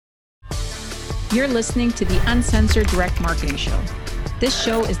You're listening to the Uncensored Direct Marketing Show. This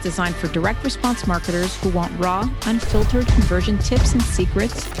show is designed for direct response marketers who want raw, unfiltered conversion tips and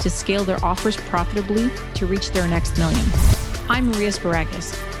secrets to scale their offers profitably to reach their next million. I'm Maria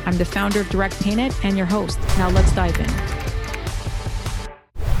Sparagus. I'm the founder of DirectPayNet and your host. Now let's dive in.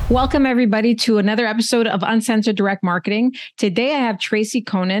 Welcome everybody to another episode of Uncensored Direct Marketing. Today I have Tracy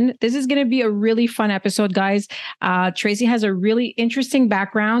Koenen. This is going to be a really fun episode, guys. Tracy has a really interesting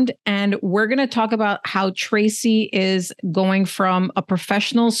background, and we're going to talk about how Tracy is going from a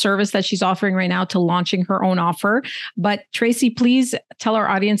professional service that she's offering right now to launching her own offer. But Tracy, please tell our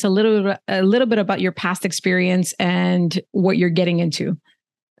audience a little bit about your past experience and what you're getting into.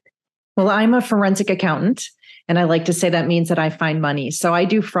 Well, I'm a forensic accountant. And I like to say that means that I find money. So I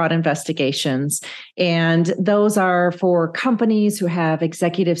do fraud investigations, and those are for companies who have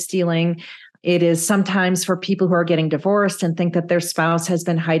executive stealing. It is sometimes for people who are getting divorced and think that their spouse has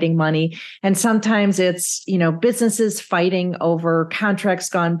been hiding money. And sometimes it's, businesses fighting over contracts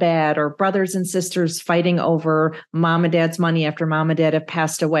gone bad, or brothers and sisters fighting over mom and dad's money after mom and dad have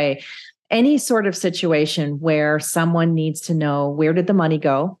passed away. Any sort of situation where someone needs to know, where did the money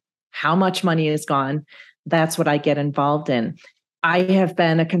go? How much money is gone? That's what I get involved in. I have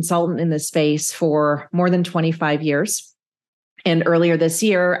been a consultant in this space for more than 25 years. And earlier this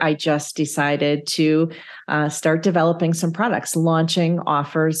year, I just decided to start developing some products, launching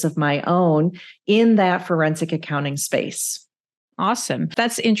offers of my own in that forensic accounting space. Awesome.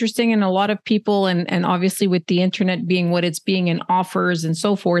 That's interesting. And a lot of people, and obviously with the internet being what it's being in offers and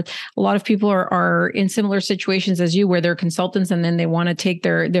so forth, a lot of people are in similar situations as you, where they're consultants and then they want to take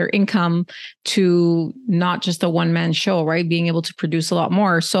their income to not just a one-man show, right? Being able to produce a lot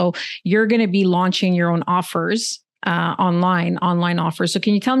more. So you're going to be launching your own offers, online offers. So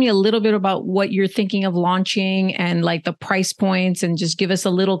can you tell me a little bit about what you're thinking of launching and like the price points, and just give us a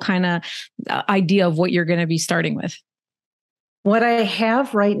little kind of idea of what you're going to be starting with? What I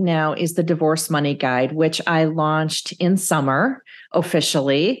have right now is the Divorce Money Guide, which I launched in summer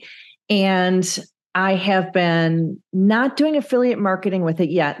officially. And I have been not doing affiliate marketing with it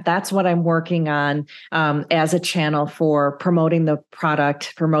yet. That's what I'm working on as a channel for promoting the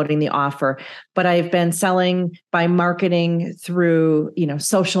product, promoting the offer. But I've been selling by marketing through,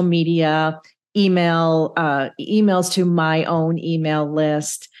 social media, emails to my own email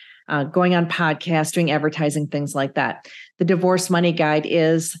list, going on podcasts, doing advertising, things like that. The Divorce Money Guide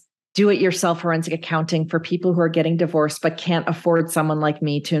is do-it-yourself forensic accounting for people who are getting divorced but can't afford someone like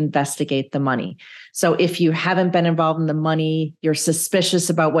me to investigate the money. So if you haven't been involved in the money, you're suspicious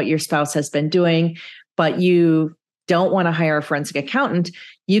about what your spouse has been doing, but you don't want to hire a forensic accountant,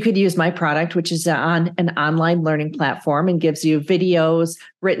 you could use my product, which is on an online learning platform and gives you videos,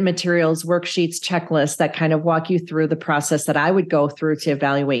 written materials, worksheets, checklists that kind of walk you through the process that I would go through to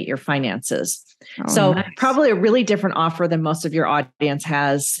evaluate your finances. So nice. Probably a really different offer than most of your audience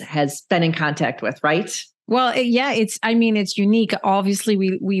has been in contact with, right? Well, it's unique. Obviously,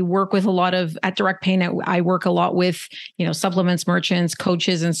 we work with a lot of, at DirectPayNet, I work a lot with, supplements, merchants,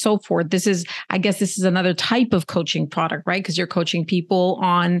 coaches, and so forth. This is another type of coaching product, right? Because you're coaching people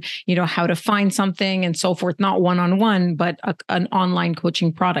on, how to find something and so forth, not one-on-one, but an online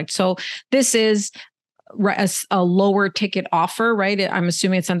coaching product. So this is a lower ticket offer, right? I'm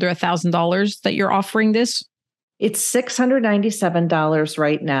assuming it's under $1,000 that you're offering this. It's $697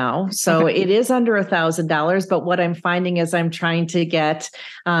 right now. So It is under $1,000. But what I'm finding is I'm trying to get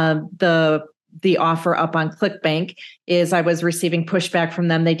the offer up on ClickBank. Is I was receiving pushback from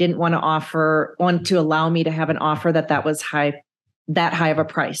them. They didn't want to allow me to have an offer that was that high of a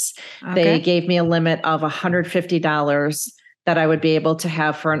price. Okay. They gave me a limit of $150 that I would be able to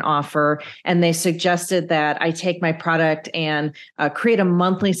have for an offer. And they suggested that I take my product and create a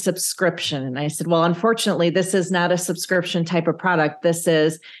monthly subscription. And I said, well, unfortunately, this is not a subscription type of product. This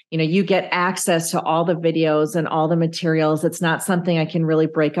is, you get access to all the videos and all the materials. It's not something I can really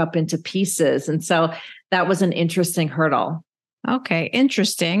break up into pieces. And so that was an interesting hurdle. Okay,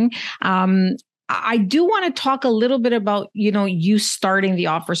 interesting. I do want to talk a little bit about, you starting the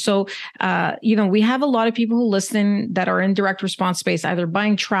offer. So, we have a lot of people who listen that are in direct response space, either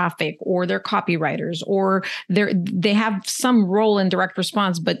buying traffic or they're copywriters or they have some role in direct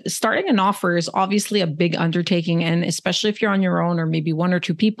response, but starting an offer is obviously a big undertaking. And especially if you're on your own or maybe one or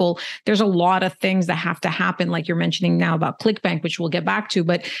two people, there's a lot of things that have to happen. Like you're mentioning now about ClickBank, which we'll get back to,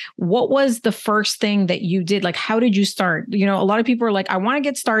 but what was the first thing that you did? Like, how did you start? A lot of people are like, I want to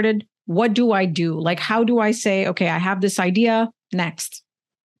get started. What do I do? Like, how do I say, okay, I have this idea, next?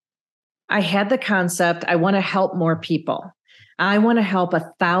 I had the concept, I want to help more people. I want to help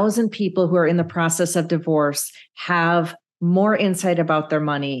 1,000 people who are in the process of divorce have more insight about their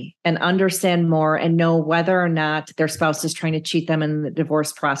money and understand more and know whether or not their spouse is trying to cheat them in the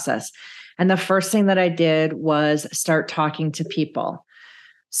divorce process. And the first thing that I did was start talking to people.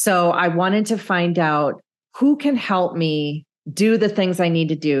 So I wanted to find out who can help me do the things I need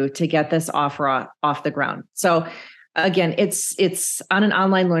to do to get this offer off the ground. So again, it's on an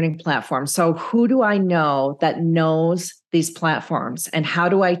online learning platform. So who do I know that knows these platforms, and how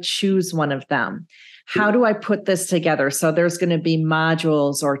do I choose one of them? How do I put this together? So there's going to be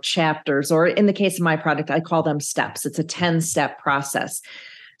modules or chapters, or in the case of my product, I call them steps. It's a 10-step process.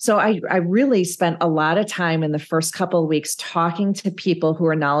 So I really spent a lot of time in the first couple of weeks talking to people who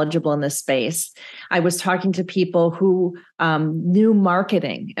are knowledgeable in this space. I was talking to people who knew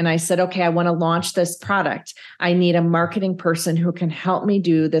marketing. And I said, okay, I want to launch this product. I need a marketing person who can help me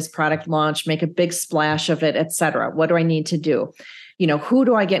do this product launch, make a big splash of it, et cetera. What do I need to do? Who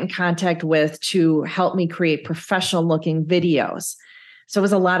do I get in contact with to help me create professional looking videos? So it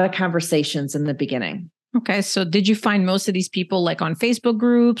was a lot of conversations in the beginning. Okay. So did you find most of these people like on Facebook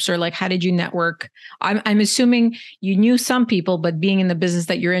groups, or like how did you network? I'm assuming you knew some people, but being in the business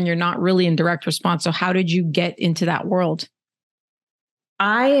that you're in, you're not really in direct response. So how did you get into that world?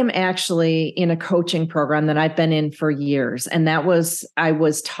 I am actually in a coaching program that I've been in for years. And I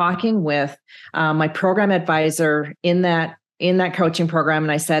was talking with my program advisor in that coaching program.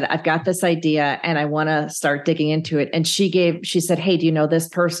 And I said, I've got this idea and I want to start digging into it. And she said, hey, do you know this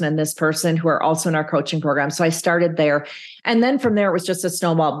person and this person who are also in our coaching program? So I started there. And then from there, it was just a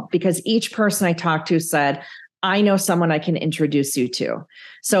snowball, because each person I talked to said, I know someone I can introduce you to.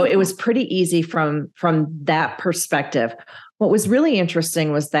 So it was pretty easy from that perspective. What was really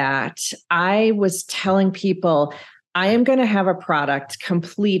interesting was that I was telling people, I am going to have a product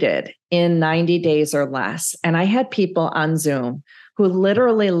completed in 90 days or less. And I had people on Zoom who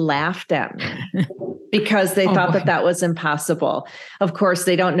literally laughed at me because they thought that was impossible. Of course,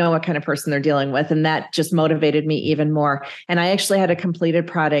 they don't know what kind of person they're dealing with. And that just motivated me even more. And I actually had a completed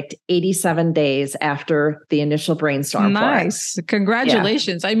product 87 days after the initial brainstorm. Nice.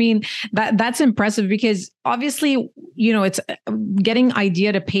 Congratulations. Yeah. I mean, that's impressive, because obviously, it's getting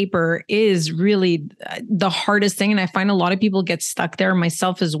idea to paper is really the hardest thing. And I find a lot of people get stuck there,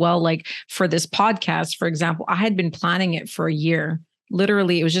 myself as well. Like for this podcast, for example, I had been planning it for a year.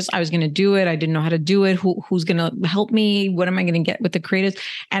 Literally, it was just, I was going to do it. I didn't know how to do it. Who's going to help me? What am I going to get with the creatives?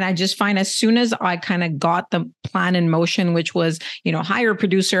 And I just find as soon as I kind of got the plan in motion, which was, hire a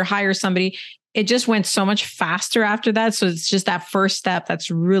producer, hire somebody, it just went so much faster after that. So it's just that first step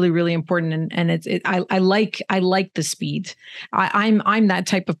that's really, really important. And I like the speed. I'm that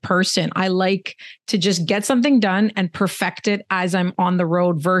type of person. I like to just get something done and perfect it as I'm on the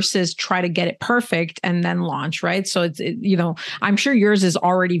road versus try to get it perfect and then launch. Right. So I'm sure yours is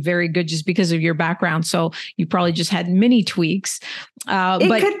already very good just because of your background. So you probably just had mini tweaks.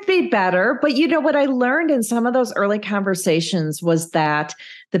 It could be better. But what I learned in some of those early conversations was that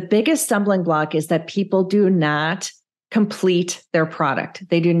the biggest stumbling block is that people do not complete their product.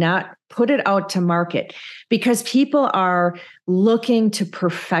 They do not put it out to market because people are looking to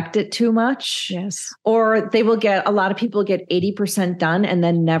perfect it too much. Yes. Or a lot of people get 80% done and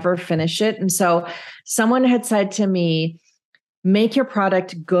then never finish it. And so someone had said to me, make your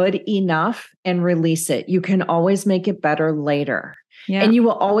product good enough and release it. You can always make it better later. Yeah. And you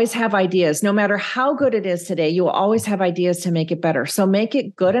will always have ideas. No matter how good it is today, you will always have ideas to make it better. So make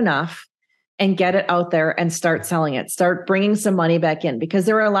it good enough and get it out there and start selling it. Start bringing some money back in, because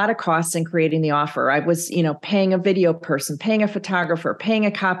there are a lot of costs in creating the offer. I was, paying a video person, paying a photographer, paying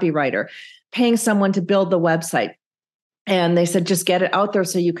a copywriter, paying someone to build the website. And they said, just get it out there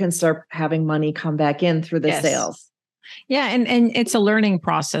so you can start having money come back in through the sales. Yeah. And it's a learning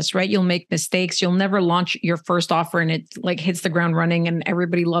process, right? You'll make mistakes. You'll never launch your first offer and it like hits the ground running and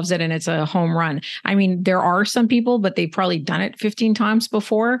everybody loves it and it's a home run. I mean, there are some people, but they've probably done it 15 times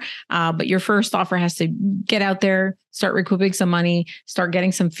before. But your first offer has to get out there, start recouping some money, start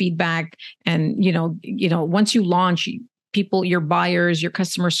getting some feedback. And, once you launch, people, your buyers, your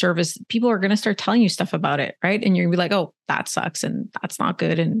customer service, people are going to start telling you stuff about it, right? And you're going to be like, oh, that sucks and that's not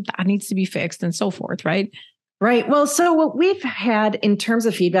good and that needs to be fixed and so forth, right? Right. Well, so what we've had in terms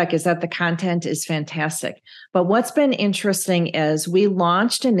of feedback is that the content is fantastic. But what's been interesting is we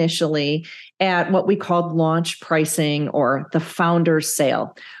launched initially at what we called launch pricing or the founder's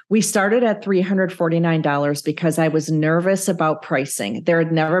sale. We started at $349 because I was nervous about pricing. There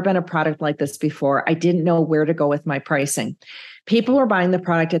had never been a product like this before. I didn't know where to go with my pricing. People were buying the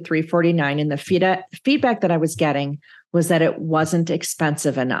product at $349, and the feedback that I was getting was that it wasn't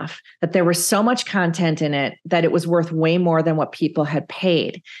expensive enough, that there was so much content in it that it was worth way more than what people had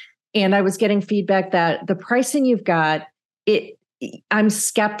paid. And I was getting feedback that the pricing you've got it, I'm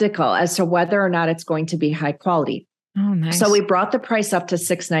skeptical as to whether or not it's going to be high quality. Oh, nice. So we brought the price up to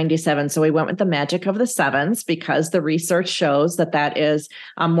 $697. So we went with the magic of the sevens because the research shows that that is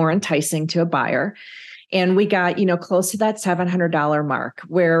more enticing to a buyer. And we got, close to that $700 mark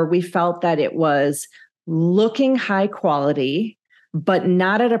where we felt that it was looking high quality, but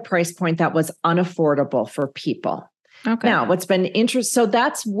not at a price point that was unaffordable for people. Okay. Now, what's been interesting, so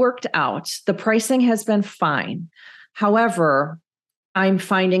that's worked out. The pricing has been fine. However, I'm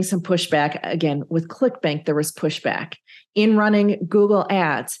finding some pushback. Again, with ClickBank, there was pushback. In running Google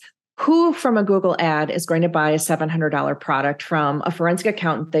ads, who from a Google ad is going to buy a $700 product from a forensic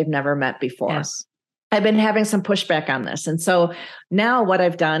accountant they've never met before? Yes. I've been having some pushback on this. And so now what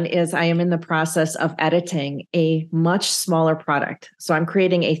I've done is I am in the process of editing a much smaller product. So I'm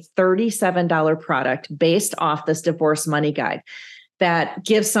creating a $37 product based off this divorce money guide that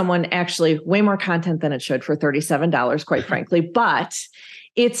gives someone actually way more content than it should for $37, quite frankly. But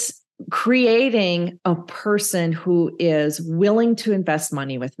it's creating a person who is willing to invest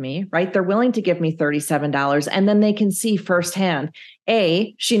money with me, right? They're willing to give me $37, and then they can see firsthand,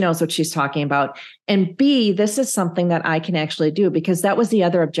 A, she knows what she's talking about, and B, this is something that I can actually do, because that was the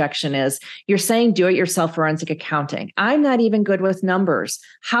other objection is you're saying do-it-yourself forensic accounting. I'm not even good with numbers.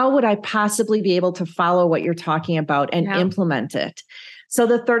 How would I possibly be able to follow what you're talking about and implement it? So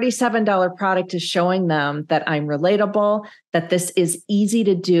the $37 product is showing them that I'm relatable, that this is easy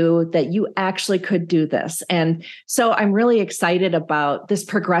to do, that you actually could do this. And so I'm really excited about this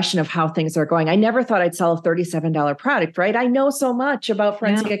progression of how things are going. I never thought I'd sell a $37 product, right? I know so much about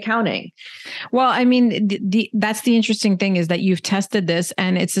forensic accounting. Well, I mean, that's the interesting thing is that you've tested this,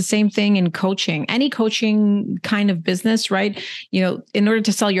 and it's the same thing in coaching, any coaching kind of business, right? In order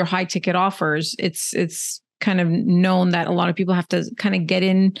to sell your high ticket offers, it's kind of known that a lot of people have to kind of get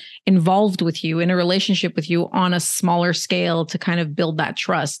involved with you in a relationship with you on a smaller scale to kind of build that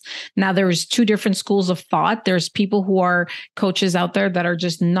trust. Now, there's two different schools of thought. There's people who are coaches out there that are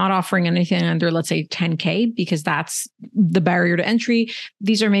just not offering anything under, let's say, 10K, because that's the barrier to entry.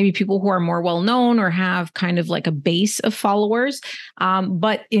 These are maybe people who are more well-known or have kind of like a base of followers.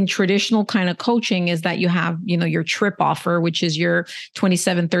 But in traditional kind of coaching is that you have, your trip offer, which is your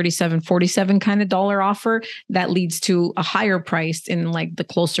 27, 37, 47 kind of dollar offer that leads to a higher price in like the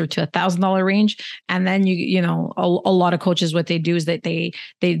closer to $1,000 range. And then a lot of coaches, what they do is that they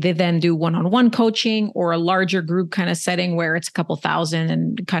then do one-on-one coaching or a larger group kind of setting where it's a couple thousand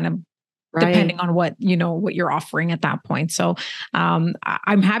and kind of depending on what you're offering at that point. So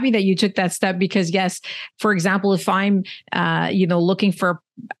I'm happy that you took that step because yes, for example, if I'm looking for,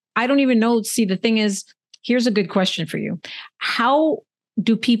 I don't even know. See, the thing is, here's a good question for you. How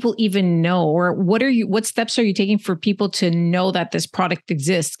do people even know, or what steps are you taking for people to know that this product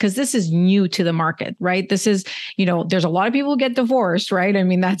exists? Because this is new to the market, right? This is, there's a lot of people who get divorced, right? I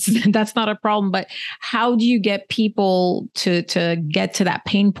mean, that's not a problem, but how do you get people to get to that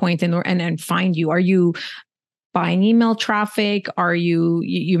pain point and find you? Are you buying email traffic? Are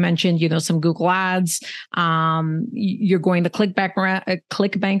you mentioned, some Google ads, you're going the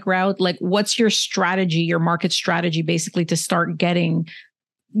ClickBank route. Like what's your strategy, your market strategy, basically to start getting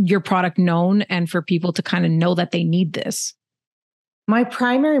your product known and for people to kind of know that they need this? My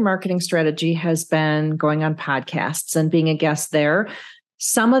primary marketing strategy has been going on podcasts and being a guest there.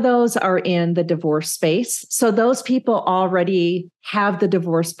 Some of those are in the divorce space. So those people already have the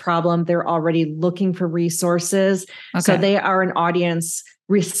divorce problem. They're already looking for resources. Okay. So they are an audience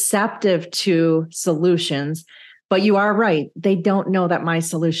receptive to solutions. But you are right. They don't know that my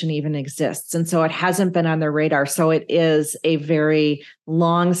solution even exists. And so it hasn't been on their radar. So it is a very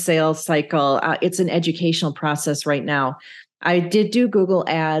long sales cycle. It's an educational process right now. I did do Google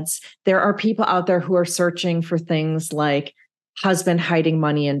ads. There are people out there who are searching for things like husband hiding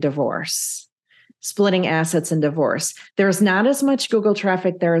money in divorce, splitting assets in divorce. There's not as much Google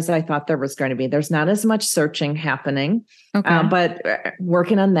traffic there as I thought there was going to be. There's not as much searching happening, but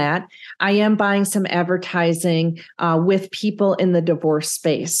working on that. I am buying some advertising with people in the divorce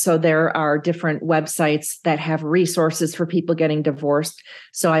space. So there are different websites that have resources for people getting divorced.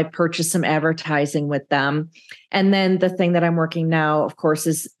 So I purchased some advertising with them. And then the thing that I'm working now, of course,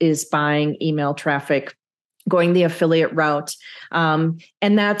 is buying email traffic, going the affiliate route. And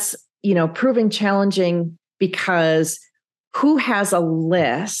that's, proving challenging because who has a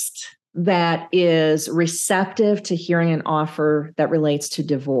list that is receptive to hearing an offer that relates to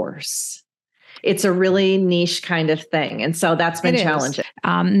divorce? it's a really niche kind of thing. And so that's been challenging.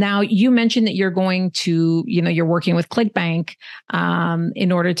 Now you mentioned that you're going to, you're working with ClickBank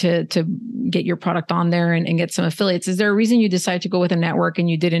in order to get your product on there and get some affiliates. Is there a reason you decided to go with a network and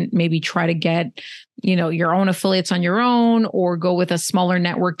you didn't maybe try to get, your own affiliates on your own, or go with a smaller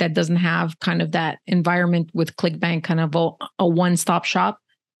network that doesn't have kind of that environment with ClickBank, kind of a one-stop shop?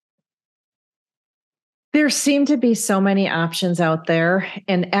 There seem to be so many options out there,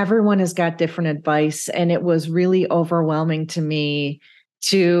 and everyone has got different advice. And it was really overwhelming to me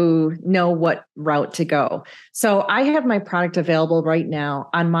to know what route to go. So I have my product available right now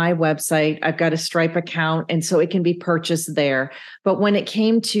on my website. I've got a Stripe account, and so it can be purchased there. But when it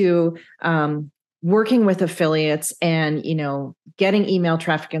came to working with affiliates and, getting email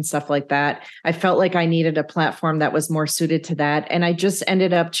traffic and stuff like that, I felt like I needed a platform that was more suited to that. And I just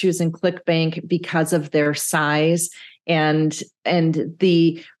ended up choosing ClickBank because of their size and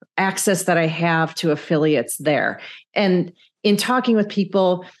the access that I have to affiliates there. And in talking with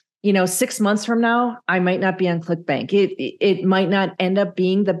people, 6 months from now, I might not be on ClickBank. It might not end up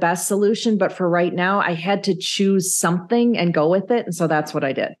being the best solution, but for right now, I had to choose something and go with it. And so that's what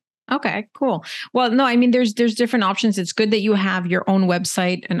I did. Okay, cool. Well, no, I mean, there's different options. It's good that you have your own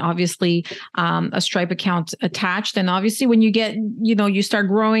website and obviously a Stripe account attached. And obviously when you get, you start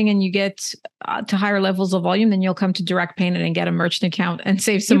growing and you get to higher levels of volume, then you'll come to Direct Payment and get a merchant account and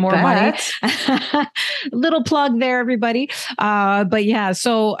save some more money. Little plug there, everybody. But yeah,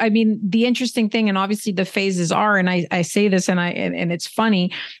 so I mean, the interesting thing, and obviously the phases are, and I say this and it's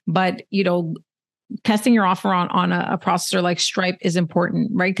funny, but testing your offer on a processor like Stripe is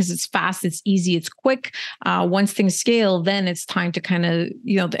important, right? Because it's fast, it's easy, it's quick. Once things scale, then it's time to kind of,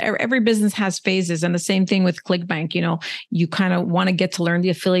 every business has phases. And the same thing with ClickBank, you kind of want to get to learn the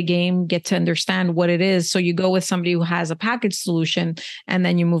affiliate game, get to understand what it is. So you go with somebody who has a package solution and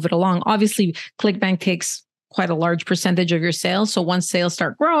then you move it along. Obviously, ClickBank takes quite a large percentage of your sales. So once sales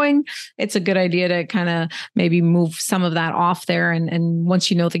start growing, it's a good idea to kind of maybe move some of that off there. And once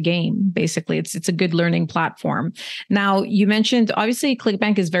you know the game, basically, it's a good learning platform. Now, you mentioned, obviously,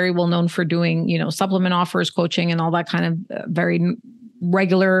 ClickBank is very well known for doing, supplement offers, coaching, and all that kind of very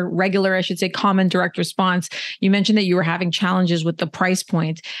regular, I should say, common direct response. You mentioned that you were having challenges with the price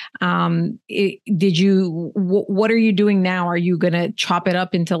point. What are you doing now? Are you going to chop it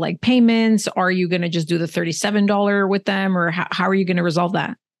up into like payments? Are you going to just do the $37 with them? Or how are you going to resolve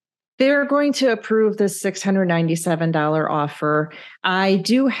that? They're going to approve the $697 offer. I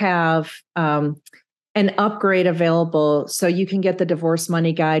do have an upgrade available. So you can get the Divorce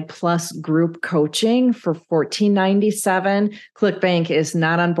Money Guide plus group coaching for $14.97. ClickBank is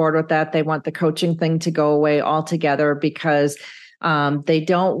not on board with that. They want the coaching thing to go away altogether because they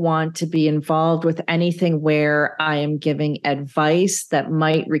don't want to be involved with anything where I am giving advice that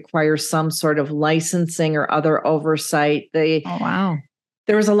might require some sort of licensing or other oversight. Oh, wow.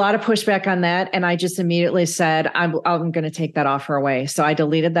 There was a lot of pushback on that. And I just immediately said, I'm going to take that offer away. So I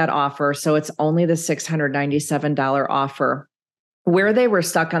deleted that offer. So it's only the $697 offer. Where they were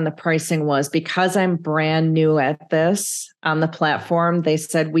stuck on the pricing was because I'm brand new at this on the platform. They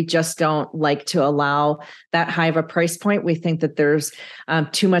said, we just don't like to allow that high of a price point. We think that there's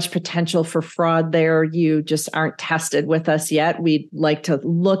too much potential for fraud there. You just aren't tested with us yet. We'd like to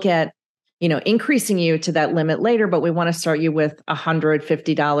look at increasing you to that limit later, but we want to start you with a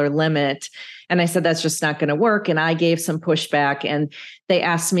 $150 limit. And I said, that's just not going to work. And I gave some pushback and they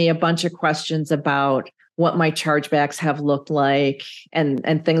asked me a bunch of questions about what my chargebacks have looked like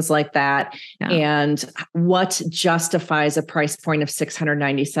and things like that. Yeah. And what justifies a price point of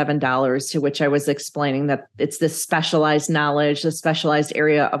 $697, to which I was explaining that it's this specialized knowledge, the specialized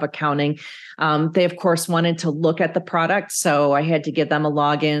area of accounting. They, of course, wanted to look at the product. So I had to give them a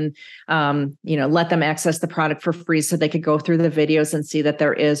login, let them access the product for free so they could go through the videos and see that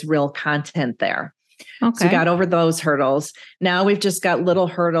there is real content there. Okay. So we got over those hurdles. Now we've just got little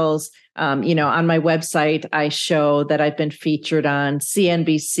hurdles. On my website, I show that I've been featured on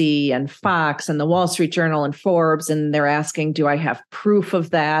CNBC and Fox and the Wall Street Journal and Forbes, and they're asking, do I have proof of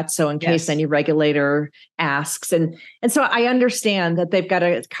that? So in case any regulator asks. And so I understand that they've got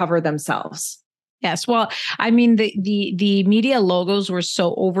to cover themselves. Yes. Well, I mean, the media logos were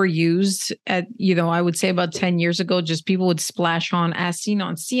so overused at, I would say about 10 years ago, just people would splash on as seen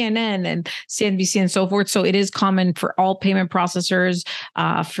on CNN and CNBC and so forth. So it is common for all payment processors,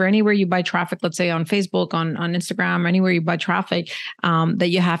 for anywhere you buy traffic, let's say on Facebook, on Instagram, anywhere you buy traffic, that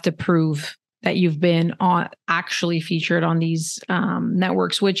you have to prove that you've been actually featured on these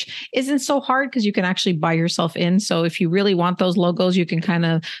networks, which isn't so hard because you can actually buy yourself in. So if you really want those logos, you can kind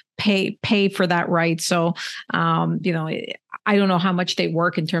of pay for that right. So, I don't know how much they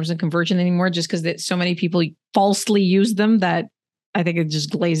work in terms of conversion anymore, just because so many people falsely use them that I think it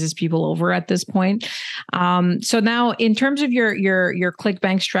just glazes people over at this point. So now, in terms of your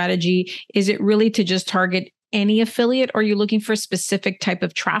ClickBank strategy, is it really to just target any affiliate, or are you looking for a specific type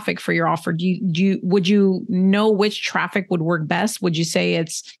of traffic for your offer? Would you know which traffic would work best? Would you say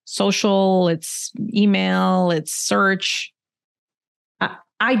it's social, it's email, it's search?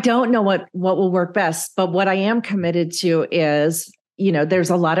 I don't know what will work best, but what I am committed to is, there's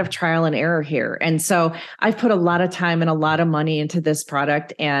a lot of trial and error here. And so I've put a lot of time and a lot of money into this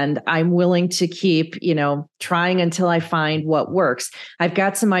product, and I'm willing to keep, trying until I find what works. I've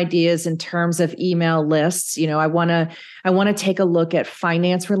got some ideas in terms of email lists. I want to take a look at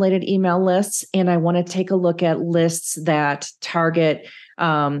finance related email lists, and I want to take a look at lists that target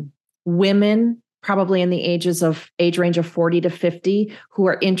women, probably in the age range of 40 to 50, who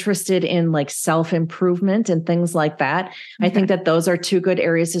are interested in like self-improvement and things like that. Okay. I think that those are two good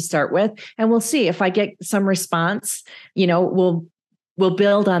areas to start with. And we'll see if I get some response, we'll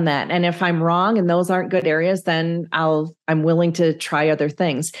build on that. And if I'm wrong and those aren't good areas, then I'm willing to try other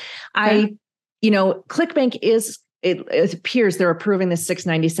things. Okay. ClickBank it appears they're approving the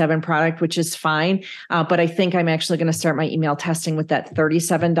 $697 product, which is fine. But I think I'm actually going to start my email testing with that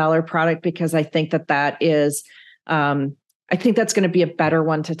 $37 product, because I think that is, I think that's going to be a better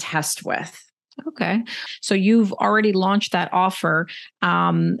one to test with. Okay. So you've already launched that offer.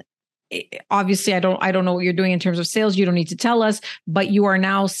 Obviously, I don't know what you're doing in terms of sales. You don't need to tell us, but you are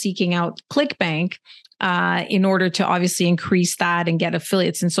now seeking out ClickBank in order to obviously increase that and get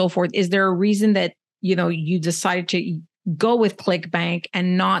affiliates and so forth. Is there a reason that you decided to go with ClickBank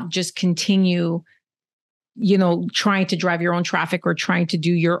and not just continue, trying to drive your own traffic or trying to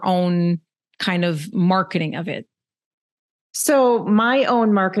do your own kind of marketing of it? So my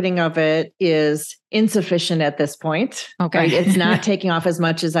own marketing of it is insufficient at this point. Okay. Right? It's not taking off as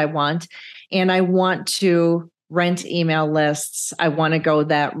much as I want. And I want to rent email lists. I want to go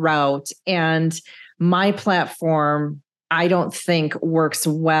that route. And my platform, I don't think works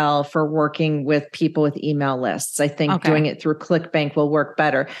well for working with people with email lists. I think doing it through ClickBank will work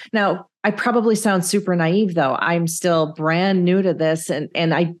better. Now, I probably sound super naive though. I'm still brand new to this, and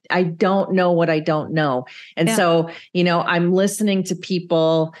I don't know what I don't know. And so, I'm listening to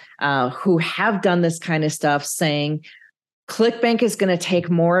people who have done this kind of stuff saying ClickBank is going to take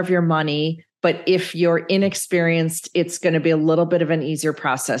more of your money, but if you're inexperienced, it's going to be a little bit of an easier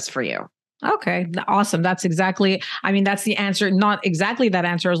process for you. Okay. Awesome. That's the answer, not exactly that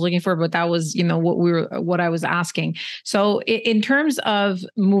answer I was looking for, but that was, what I was asking. So in terms of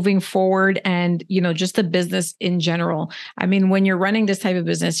moving forward and, just the business in general, when you're running this type of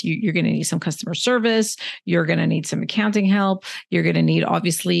business, you're going to need some customer service, you're going to need some accounting help, you're going to need,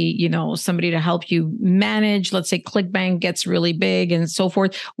 obviously, somebody to help you manage, let's say ClickBank gets really big and so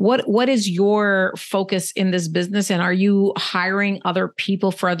forth. What is your focus in this business? And are you hiring other people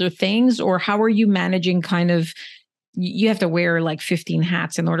for other things? Or how are you managing you have to wear like 15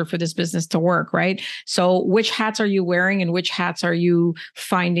 hats in order for this business to work, right? So which hats are you wearing and which hats are you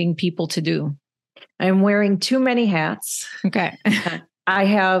finding people to do? I'm wearing too many hats. Okay. I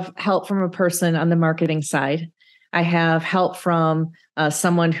have help from a person on the marketing side. I have help from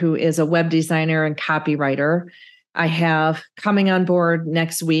someone who is a web designer and copywriter. I have coming on board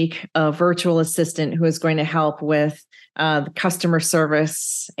next week a virtual assistant who is going to help with customer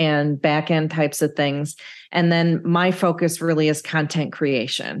service and back-end types of things. And then my focus really is content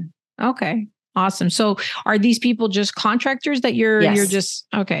creation. Okay. Awesome. So are these people just contractors that you're just,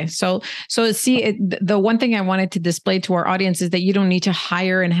 okay. So see, the one thing I wanted to display to our audience is that you don't need to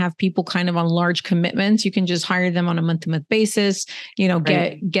hire and have people kind of on large commitments. You can just hire them on a month-to-month basis,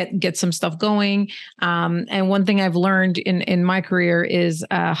 get some stuff going. And one thing I've learned in my career is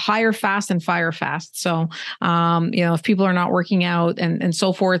hire fast and fire fast. So, if people are not working out and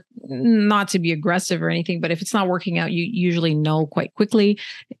so forth, not to be aggressive or anything, but if it's not working out, you usually know quite quickly.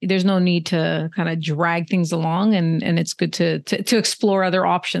 There's no need to kind of drag things along, and it's good to explore other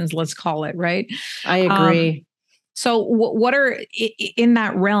options, let's call it, right? I agree. So what are in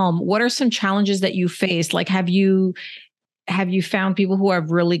that realm, what are some challenges that you face? Like, have you found people who have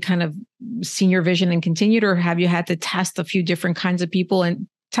really kind of seen your vision and continued, or have you had to test a few different kinds of people? And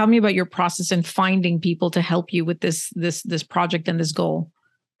tell me about your process in finding people to help you with this project and this goal.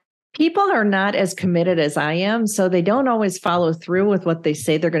 People are not as committed as I am, so they don't always follow through with what they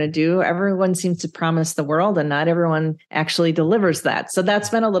say they're going to do. Everyone seems to promise the world, and not everyone actually delivers that. So that's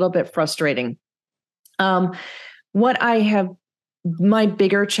been a little bit frustrating. My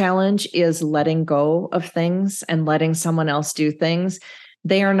bigger challenge is letting go of things and letting someone else do things.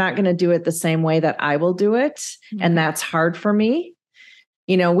 they are not going to do it the same way that I will do it. And that's hard for me.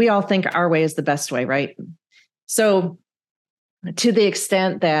 We all think our way is the best way, right? So to the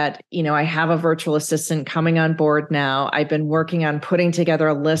extent that, I have a virtual assistant coming on board now, I've been working on putting together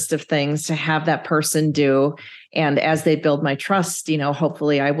a list of things to have that person do. And as they build my trust,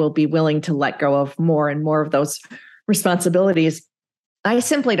 hopefully I will be willing to let go of more and more of those responsibilities. I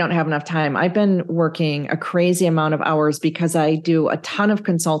simply don't have enough time. I've been working a crazy amount of hours because I do a ton of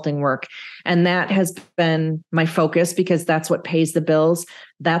consulting work. And that has been my focus because that's what pays the bills.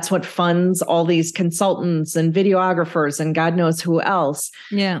 That's what funds all these consultants and videographers and God knows who else.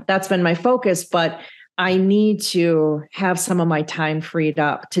 Yeah. That's been my focus. But I need to have some of my time freed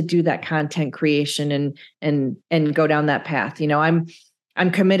up to do that content creation and go down that path.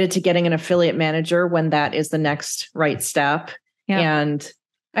 I'm committed to getting an affiliate manager when that is the next right step. Yeah. And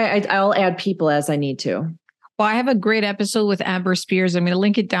I'll add people as I need to. Well, I have a great episode with Amber Spears. I'm going to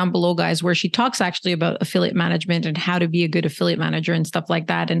link it down below, guys, where she talks actually about affiliate management and how to be a good affiliate manager and stuff like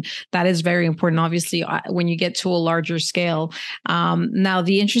that. And that is very important, obviously, when you get to a larger scale. Now,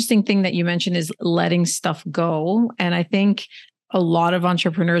 the interesting thing that you mentioned is letting stuff go. And I think a lot of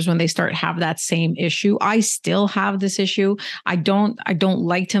entrepreneurs, when they start, have that same issue. I still have this issue. I don't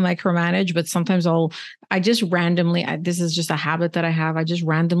like to micromanage, but sometimes I just randomly, this is just a habit that I have. I just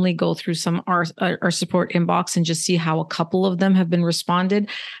randomly go through our support inbox and just see how a couple of them have been responded.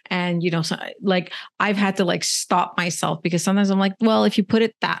 And, so, I've had to stop myself because sometimes I'm like, well, if you put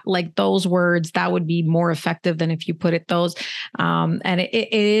it those words, that would be more effective than if you put it those. And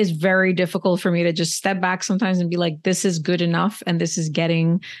it is very difficult for me to just step back sometimes and be like, this is good enough. And this is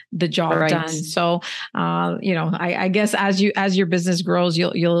getting the job done. So, I guess as your business grows,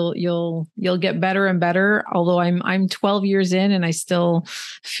 you'll get better and better. Although I'm 12 years in and I still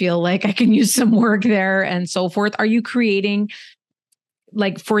feel like I can use some work there and so forth. Are you creating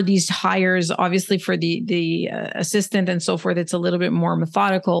for these hires, obviously for the assistant and so forth, it's a little bit more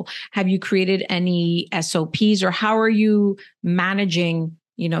methodical. Have you created any SOPs or how are you managing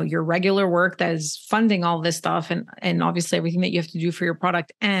your regular work that is funding all this stuff and obviously everything that you have to do for your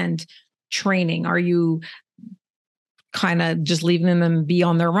product and training? Are you kind of just leaving them be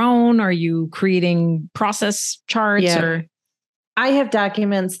on their own? Are you creating process charts? Yeah. I have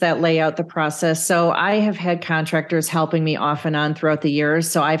documents that lay out the process. So I have had contractors helping me off and on throughout the years.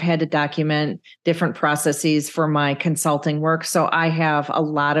 So I've had to document different processes for my consulting work. So I have a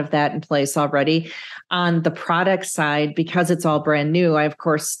lot of that in place already. On the product side, because it's all brand new, I, of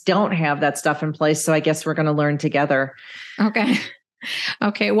course, don't have that stuff in place. So I guess we're going to learn together. Okay.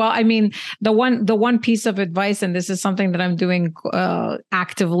 Okay. Well, I mean, the one piece of advice, and this is something that I'm doing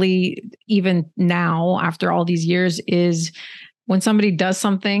actively even now after all these years, is when somebody does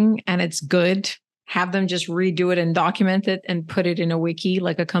something and it's good, have them just redo it and document it and put it in a wiki,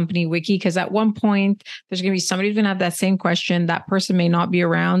 like a company wiki. Because at one point, there's going to be somebody who's going to have that same question. That person may not be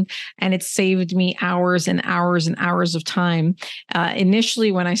around. And it saved me hours and hours and hours of time.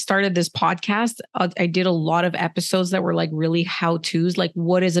 Initially, when I started this podcast, I did a lot of episodes that were really how-tos, like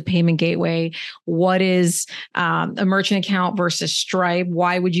what is a payment gateway? What is a merchant account versus Stripe?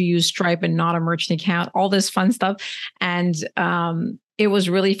 Why would you use Stripe and not a merchant account? All this fun stuff. And it was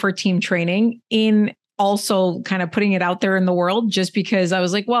really for team training in also kind of putting it out there in the world, just because I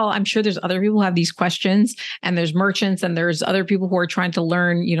was like, well, I'm sure there's other people who have these questions and there's merchants and there's other people who are trying to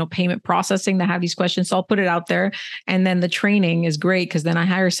learn, payment processing that have these questions. So I'll put it out there. And then the training is great because then I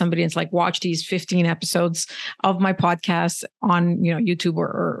hire somebody and it's like, watch these 15 episodes of my podcast on, YouTube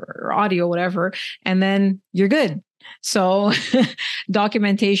or audio, whatever. And then you're good. So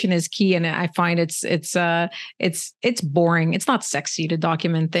documentation is key. And I find it's boring. It's not sexy to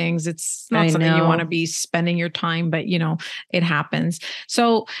document things. It's not something you want to be spending your time, but it happens.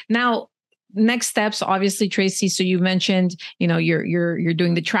 So now next steps, obviously, Tracy. So you mentioned, you're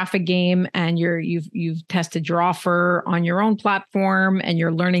doing the traffic game and you've tested your offer on your own platform and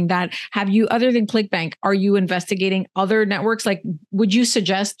you're learning that. Have you, other than ClickBank, are you investigating other networks? Would you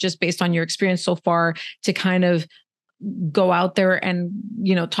suggest, just based on your experience so far, to kind of go out there and,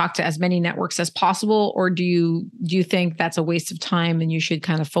 talk to as many networks as possible? Or do you think that's a waste of time and you should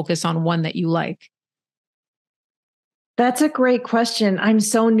kind of focus on one that you like? That's a great question. I'm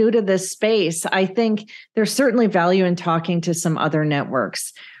so new to this space. I think there's certainly value in talking to some other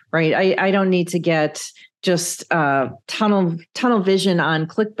networks, right? I don't need to get just tunnel vision on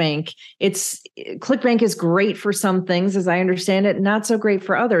ClickBank. ClickBank is great for some things, as I understand it, not so great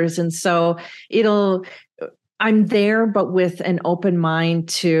for others. And so I'm there, but with an open mind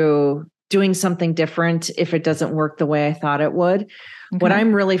to doing something different if it doesn't work the way I thought it would. Okay. What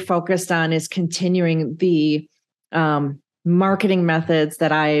I'm really focused on is continuing the marketing methods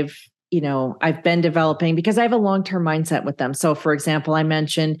that I've been developing because I have a long-term mindset with them. So for example, I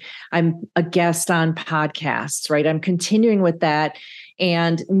mentioned I'm a guest on podcasts, right? I'm continuing with that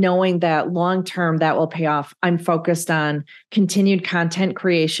and knowing that long-term that will pay off. I'm focused on continued content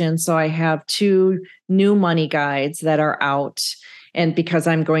creation. So I have 2 new money guides that are out. And because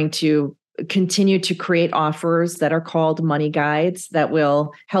I'm going to continue to create offers that are called money guides that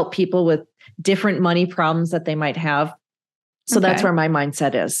will help people with different money problems that they might have. So that's where my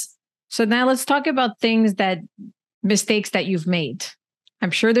mindset is. So now let's talk about mistakes that you've made.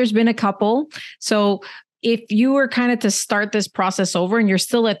 I'm sure there's been a couple. So if you were kind of to start this process over and you're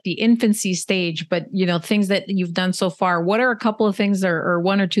still at the infancy stage, but things that you've done so far, what are a couple of things or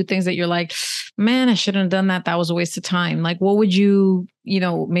 1 or 2 things that you're like, man, I shouldn't have done that. That was a waste of time. Like, what would you,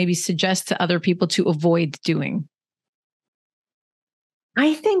 maybe suggest to other people to avoid doing?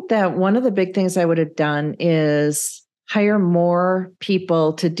 I think that one of the big things I would have done is hire more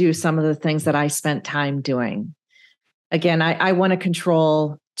people to do some of the things that I spent time doing. Again, I want to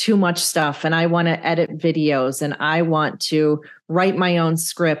control too much stuff and I want to edit videos and I want to write my own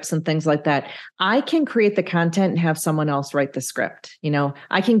scripts and things like that. I can create the content and have someone else write the script.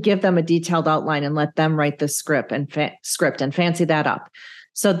 I can give them a detailed outline and let them write the script and fancy that up.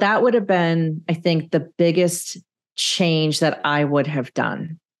 So that would have been, I think, the biggest change that I would have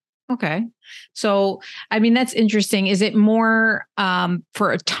done. Okay. So, I mean, that's interesting. Is it more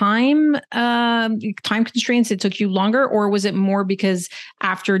for a time constraints? It took you longer, or was it more because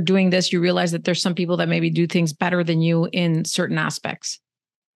after doing this, you realized that there's some people that maybe do things better than you in certain aspects?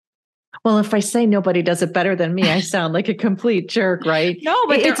 Well, if I say nobody does it better than me, I sound like a complete jerk, right? No,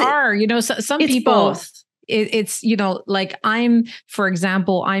 but there are, some people. Both. It's, like for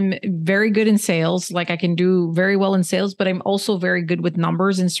example, I'm very good in sales. Like I can do very well in sales, but I'm also very good with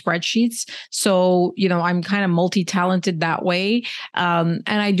numbers and spreadsheets. So, I'm kind of multi-talented that way. And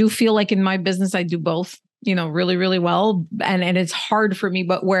I do feel like in my business, I do both, really, really well. And it's hard for me.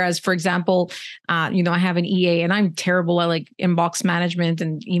 But whereas, for example, I have an EA and I'm terrible at like inbox management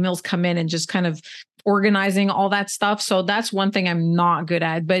and emails come in and just kind of organizing all that stuff. So that's one thing I'm not good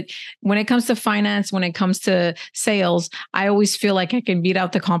at. But when it comes to finance, when it comes to sales, I always feel like I can beat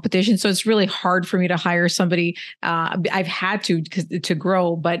out the competition. So it's really hard for me to hire somebody. I've had to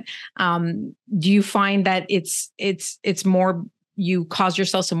grow, but do you find that it's more you cause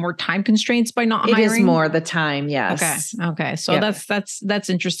yourself some more time constraints by not hiring? It is more the time. Yes. Okay. So that's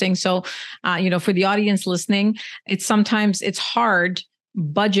interesting. So, for the audience listening, sometimes it's hard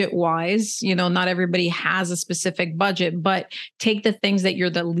budget wise, not everybody has a specific budget, but take the things that you're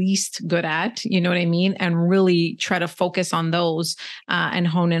the least good at, you know what I mean? And really try to focus on those and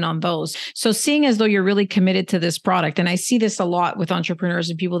hone in on those. So seeing as though you're really committed to this product, and I see this a lot with entrepreneurs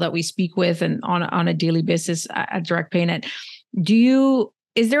and people that we speak with and on a daily basis at Direct PayNet,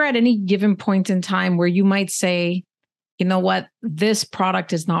 is there at any given point in time where you might say, you know what, this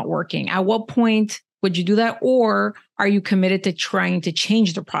product is not working? At what point would you do that? Or are you committed to trying to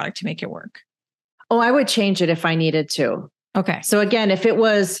change the product to make it work? Oh, I would change it if I needed to. Okay. So again, if it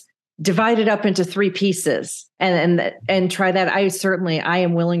was divided up into 3 pieces and try that, I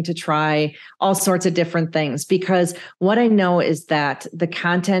am willing to try all sorts of different things, because what I know is that the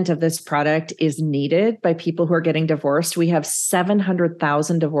content of this product is needed by people who are getting divorced. We have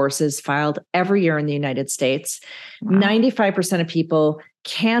 700,000 divorces filed every year in the United States. Wow. 95% of people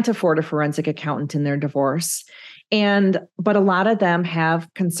can't afford a forensic accountant in their divorce. But a lot of them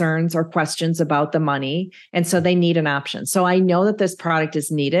have concerns or questions about the money. And so they need an option. So I know that this product is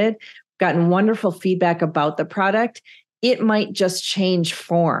needed. Gotten wonderful feedback about the product. It might just change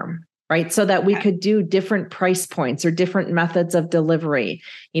form, right? So that we could do different price points or different methods of delivery.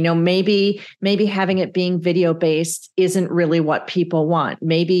 Maybe having it being video-based isn't really what people want.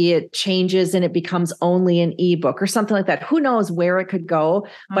 Maybe it changes and it becomes only an ebook or something like that. Who knows where it could go,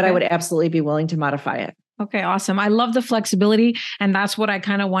 but I would absolutely be willing to modify it. Okay, awesome. I love the flexibility. And that's what I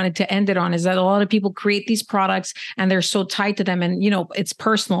kind of wanted to end it on, is that a lot of people create these products and they're so tied to them. And, it's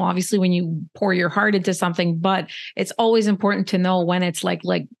personal, obviously, when you pour your heart into something, but it's always important to know when it's like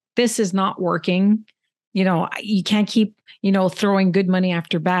this is not working. You can't keep, throwing good money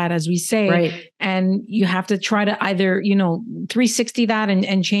after bad, as we say. Right. And you have to try to either, 360 that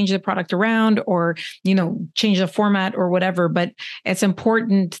and change the product around, or, change the format or whatever. But it's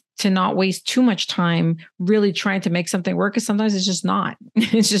important to not waste too much time really trying to make something work, because sometimes it's just not.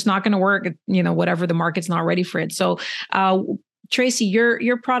 It's just not going to work, whatever, the market's not ready for it. So, Tracy,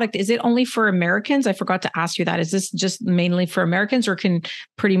 your product, is it only for Americans? I forgot to ask you that. Is this just mainly for Americans, or can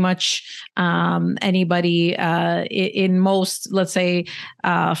pretty much anybody in most, let's say,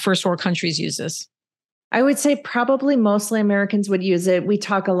 first world countries use this? I would say probably mostly Americans would use it. We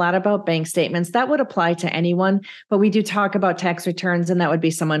talk a lot about bank statements. That would apply to anyone, but we do talk about tax returns, and that would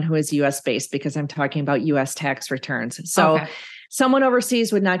be someone who is US based because I'm talking about US tax returns. So someone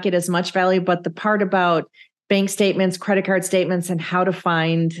overseas would not get as much value, but the part about bank statements, credit card statements, and how to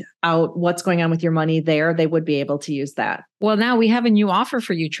find out what's going on with your money there, they would be able to use that. Well, now we have a new offer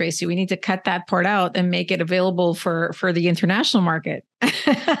for you, Tracy. We need to cut that part out and make it available for the international market.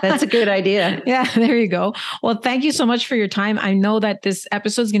 That's a good idea. Yeah, there you go. Well, thank you so much for your time. I know that this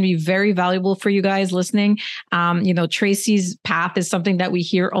episode is going to be very valuable for you guys listening. Tracy's path is something that we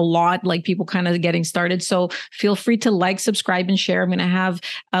hear a lot, like people kind of getting started. So feel free to like, subscribe, and share. I'm going to have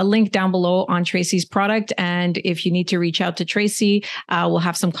a link down below on Tracy's product. And if you need to reach out to Tracy, we'll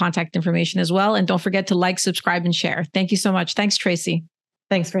have some contact information as well. And don't forget to like, subscribe, and share. Thank you so much. Thanks, Tracy.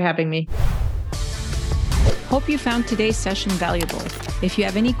 Thanks for having me. Hope you found today's session valuable. If you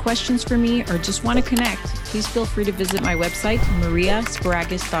have any questions for me or just want to connect, please feel free to visit my website,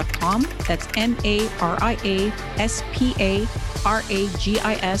 mariasparagis.com. That's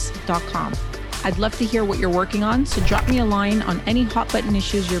MariaSparagis.com. I'd love to hear what you're working on, so drop me a line on any hot button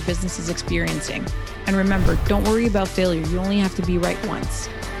issues your business is experiencing. And remember, don't worry about failure. You only have to be right once.